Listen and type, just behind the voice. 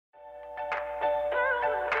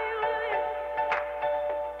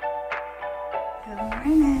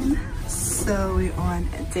morning. So we're on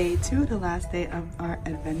day 2, the last day of our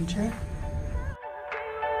adventure.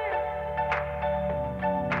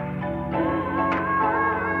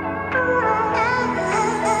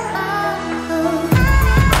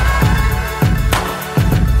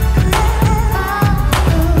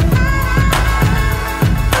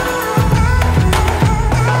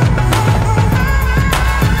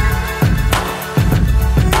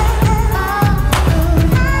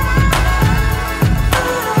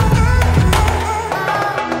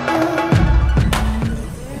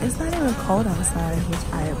 Cold outside, which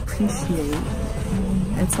I appreciate.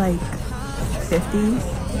 It's like 50.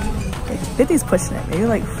 50's pushing it, maybe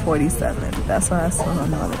like 47. That's why I saw on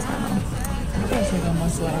the other channel.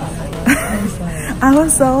 I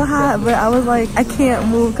was so hot, but I was like, I can't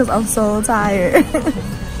move because I'm so tired.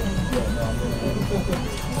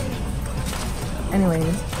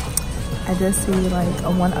 Anyways, I did see like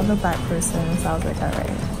one other black person, so I was like, alright.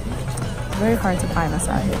 Very hard to find us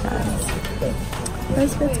out here, guys. But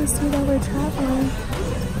it's good to see that we're traveling.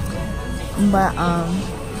 But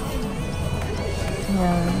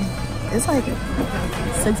yeah, it's like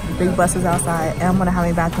 6 big buses outside, and I'm wondering how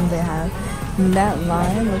many bathrooms they have. And that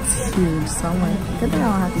line looks huge, so I'm like, good thing I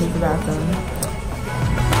don't have to use the bathroom.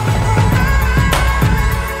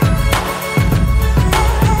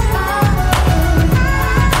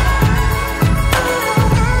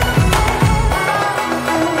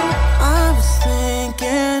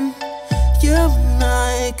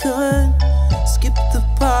 Could skip the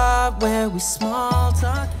part where we small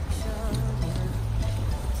talk.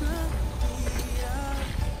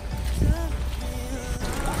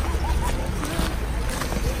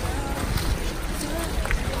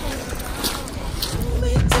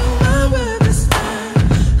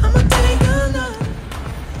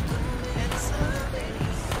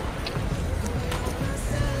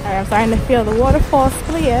 Alright, I'm starting to feel the waterfall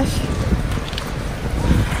splash.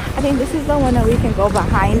 I think this is the one that we can go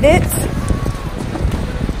behind it,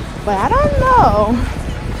 but I don't know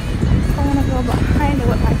if I want to go behind it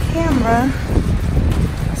with my camera.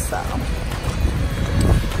 So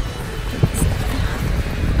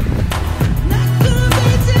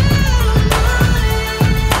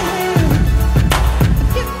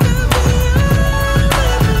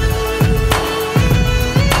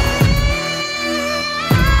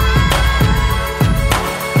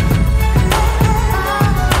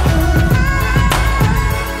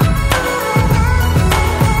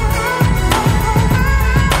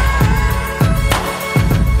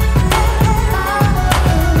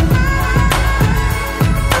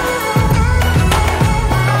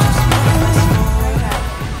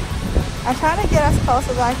I'm trying to get as close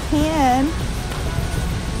as I can.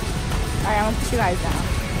 Alright, I'm gonna put you guys down.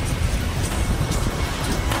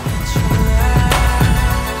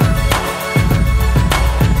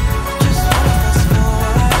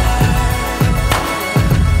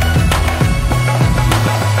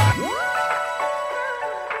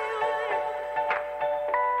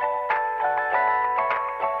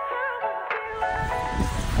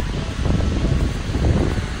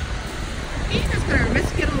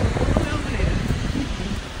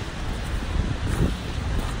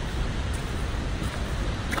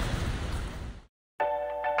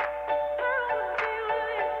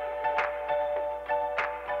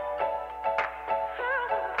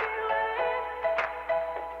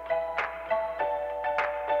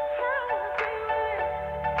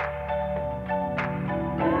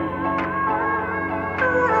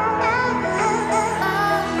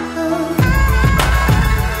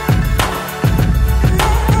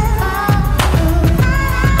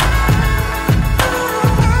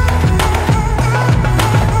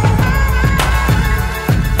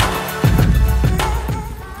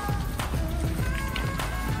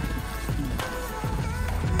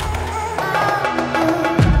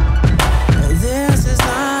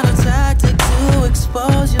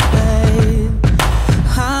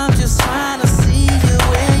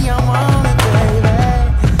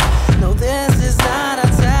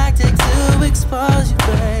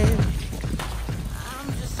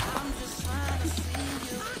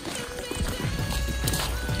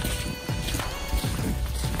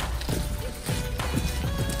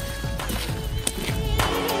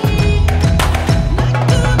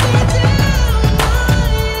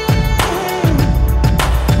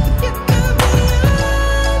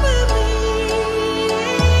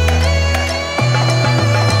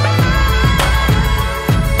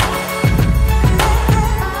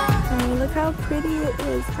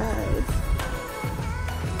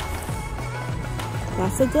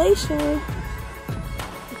 That's a glacier.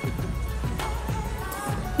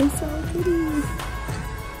 It's so pretty.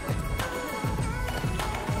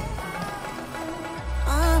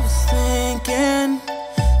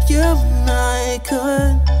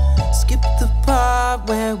 could skip the part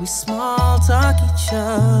where we small talk each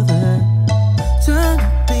other. Turn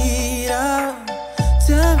the beat up,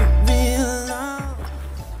 turn it real loud.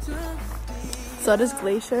 So this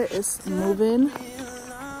glacier is moving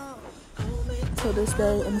till this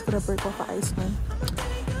day, and it's gonna break off of Iceland.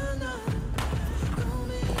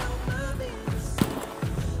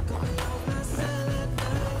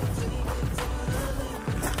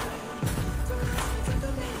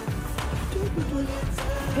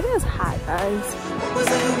 It is hot, guys.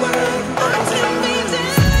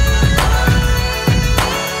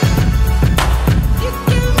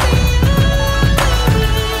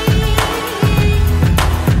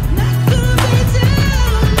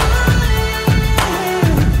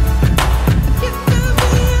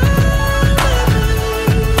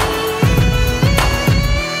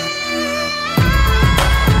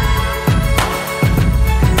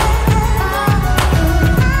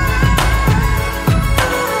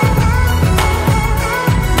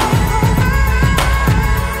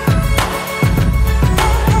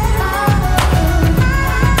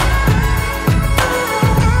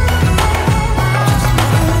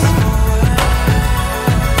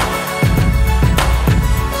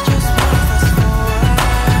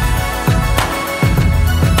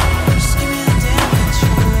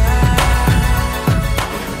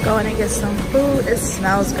 Going to get some food. It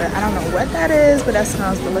smells good. I don't know what that is, but that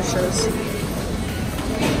smells delicious.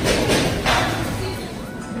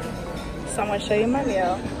 So I'm going to show you my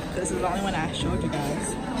meal. This is the only one I showed you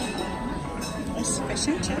guys. It's fish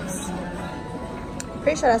and chips.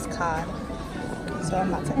 Pretty sure that's cod. So I'm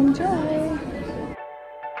about to enjoy.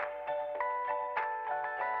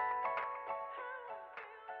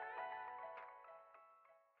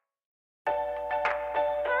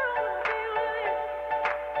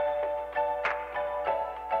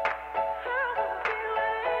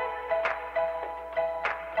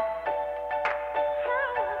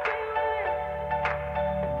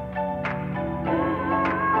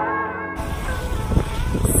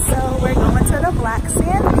 We're going to the black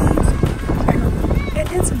sand beach.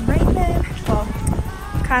 It is raining. Well,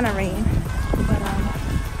 kind of rain, but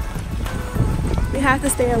we have to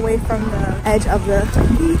stay away from the edge of the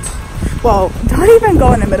beach. Well, don't even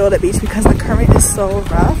go in the middle of the beach because the current is so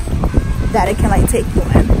rough that it can like take you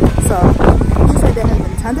in. So he said there has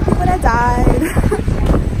been tons of people that died,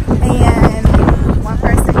 and one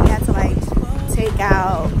person he had to like take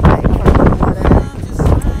out like from the water.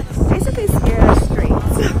 Basically scared us straight.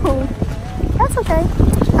 So that's okay.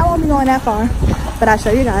 I won't be going that far, but I'll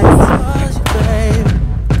show you guys.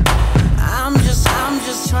 I'm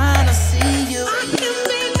just trying to see you.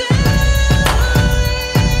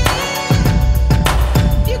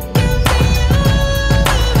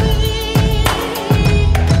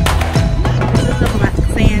 This is the black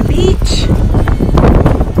sand beach.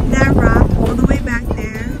 That rock all the way back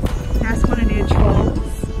there, that's one of their trolls.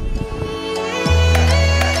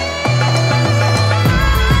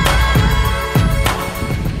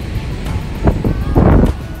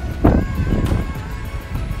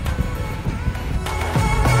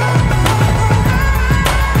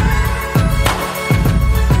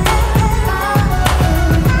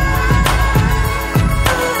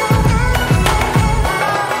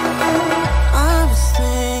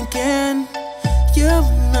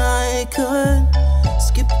 Could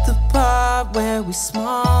skip the part where we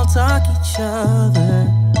small talk each other.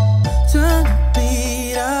 Turn the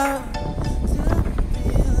beat up.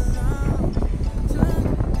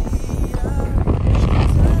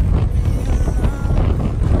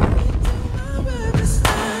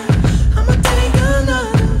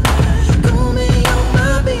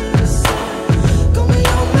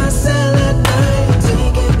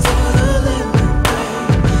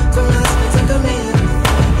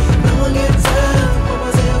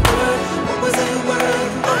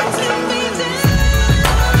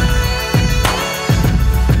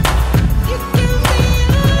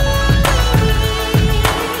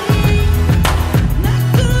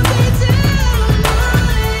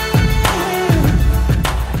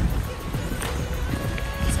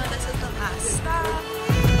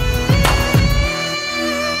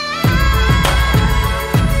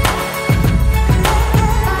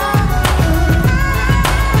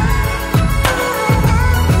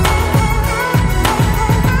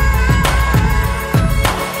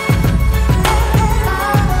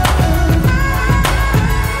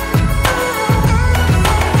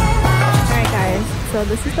 So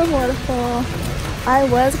this is the waterfall. I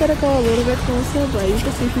was gonna go a little bit closer, but you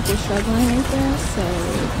can see people struggling right there. So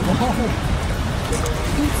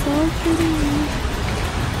it's so pretty.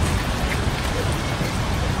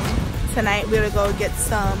 Tonight we're gonna go get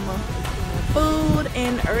some food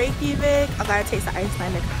in Reykjavik. I gotta taste the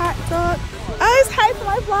Icelandic hot dog. Oh, it's hi to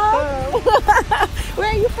my vlog. Where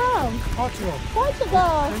are you from? Portugal.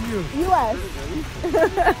 Portugal. And you? US.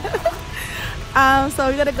 So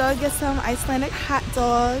we're gonna go get some Icelandic hot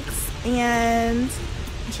dogs and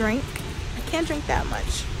drink. I can't drink that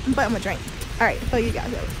much, but I'm gonna drink. All right, so you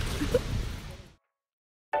guys go.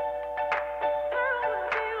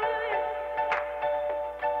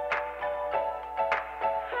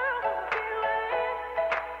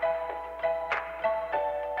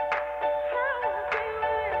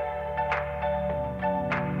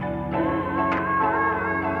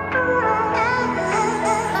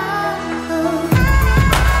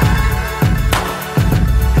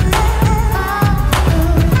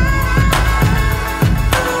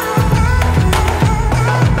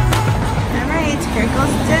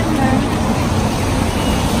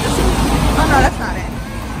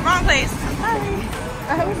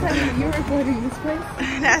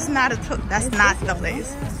 That's not the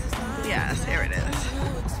place. Yes, here it is.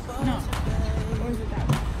 No.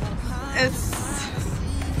 It's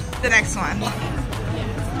the next one.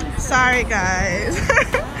 Sorry guys.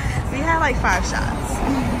 We had like 5 shots.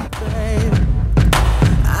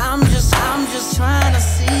 I'm just trying to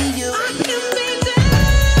see you.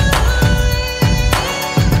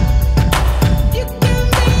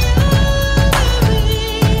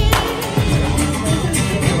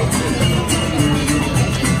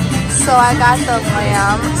 So I got the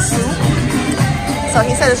lamb soup. So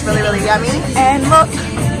he said it's really, really yummy. And look,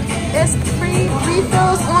 it's free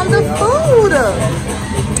refills on the food.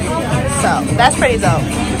 So that's pretty dope.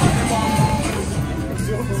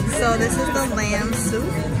 So this is the lamb soup.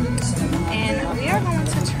 And we are going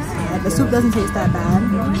to try it. The soup doesn't taste that bad.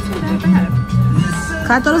 Why is it that bad?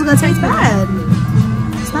 Cause I thought it was gonna taste bad.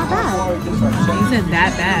 It's not bad. You said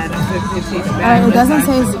that bad. It tastes bad. It doesn't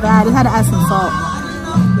taste bad. It had to add some salt.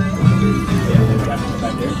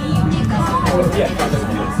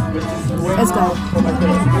 It's good.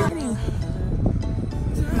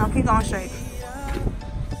 No, keep going straight.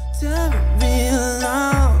 Turn it real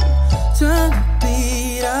loud, turn the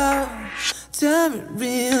beat up, turn it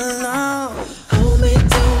real loud. Hold me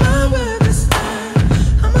to my word this time.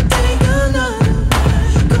 I'ma take another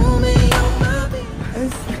ride. Call me on my beat.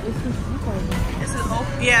 This is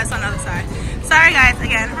open. Yeah, it's on the other side. Sorry guys,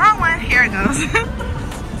 again, wrong one. Here it goes.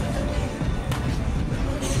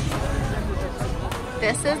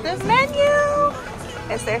 This is the menu.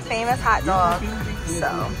 It's their famous hot dog. So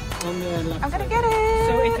I'm gonna get it.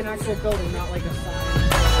 So it's an actual building, not like a sign.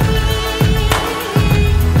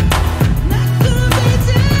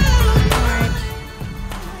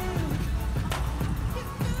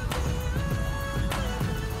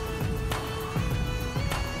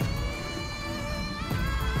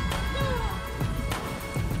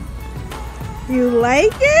 You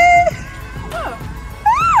like it?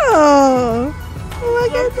 Oh.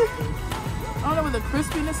 Look at the, I don't know where the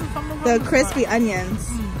crispiness is coming from. the crispy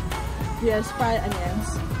onions. Yes, fried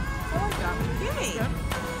onions. I like that. Yay. Yeah.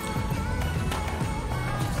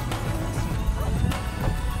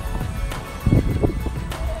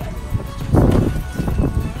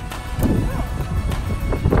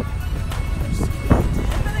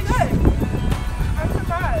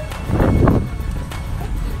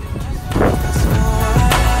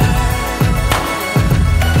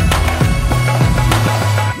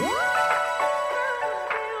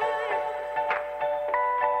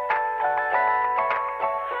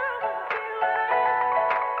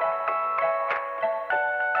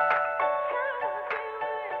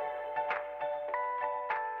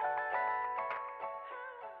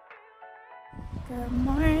 Good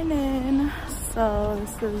morning. So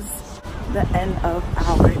this is the end of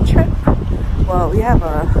our trip. Well, we have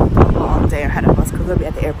a long day ahead of us because we'll be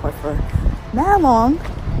at the airport for that long.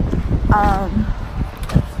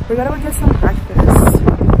 We're gonna go get some breakfast.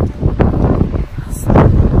 So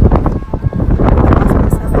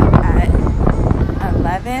at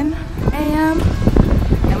 11 a.m.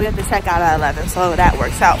 and we have to check out at 11, so that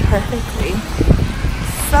works out perfectly.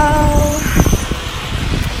 So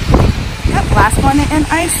last one in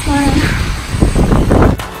Iceland.